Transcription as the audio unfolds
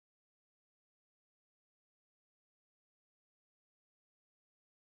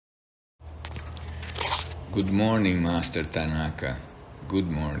Good morning, Master Tanaka. Good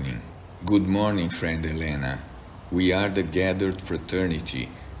morning. Good morning, friend Elena. We are the gathered fraternity,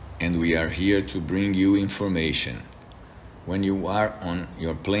 and we are here to bring you information. When you are on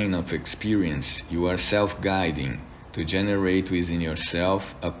your plane of experience, you are self-guiding to generate within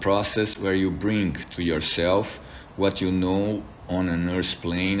yourself a process where you bring to yourself what you know on an earth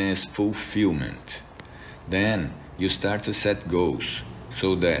plane as fulfillment. Then you start to set goals,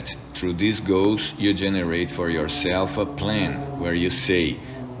 so that through these goals you generate for yourself a plan where you say,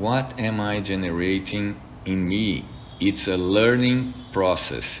 what am I generating in me? It's a learning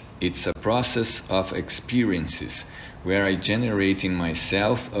process. It's a process of experiences where I generate in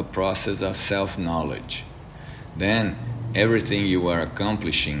myself a process of self-knowledge. Then everything you are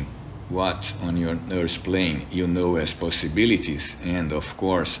accomplishing, what on your earth plane you know as possibilities, and of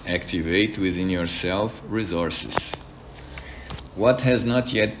course activate within yourself resources. What has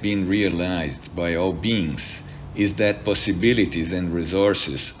not yet been realized by all beings is that possibilities and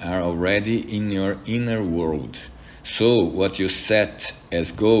resources are already in your inner world. So what you set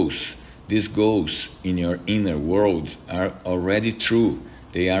as goals, these goals in your inner world are already true.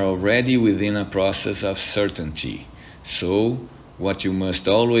 They are already within a process of certainty. So what you must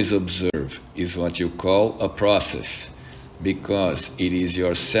always observe is what you call a process, because it is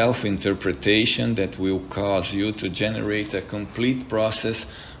your self-interpretation that will cause you to generate a complete process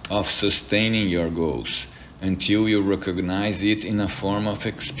of sustaining your goals until you recognize it in a form of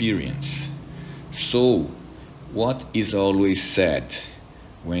experience. So, what is always said?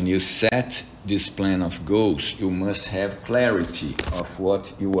 When you set this plan of goals, you must have clarity of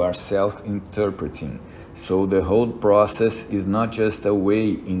what you are self-interpreting. So the whole process is not just a way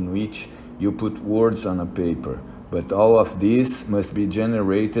in which you put words on a paper, but all of this must be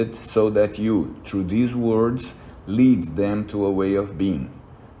generated so that you, through these words, lead them to a way of being.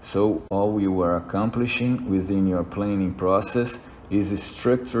 So all you are accomplishing within your planning process is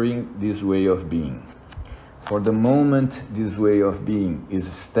structuring this way of being. For the moment this way of being is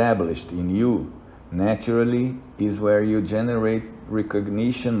established in you, naturally is where you generate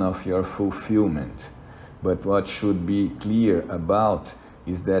recognition of your fulfillment. But what should be clear about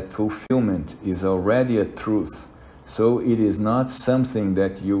is that fulfillment is already a truth. So it is not something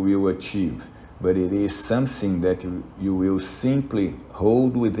that you will achieve, but it is something that you will simply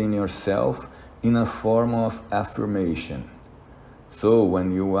hold within yourself in a form of affirmation. So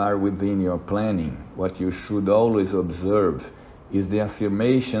when you are within your planning, what you should always observe is the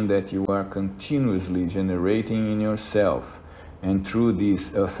affirmation that you are continuously generating in yourself. And through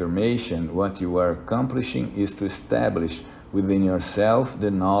this affirmation, what you are accomplishing is to establish within yourself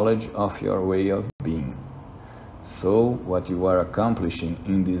the knowledge of your way of being. So what you are accomplishing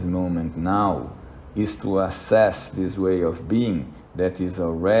in this moment now is to assess this way of being that is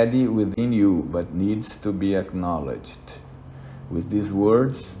already within you but needs to be acknowledged. With these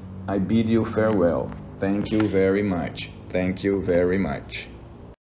words, I bid you farewell. Thank you very much. Thank you very much.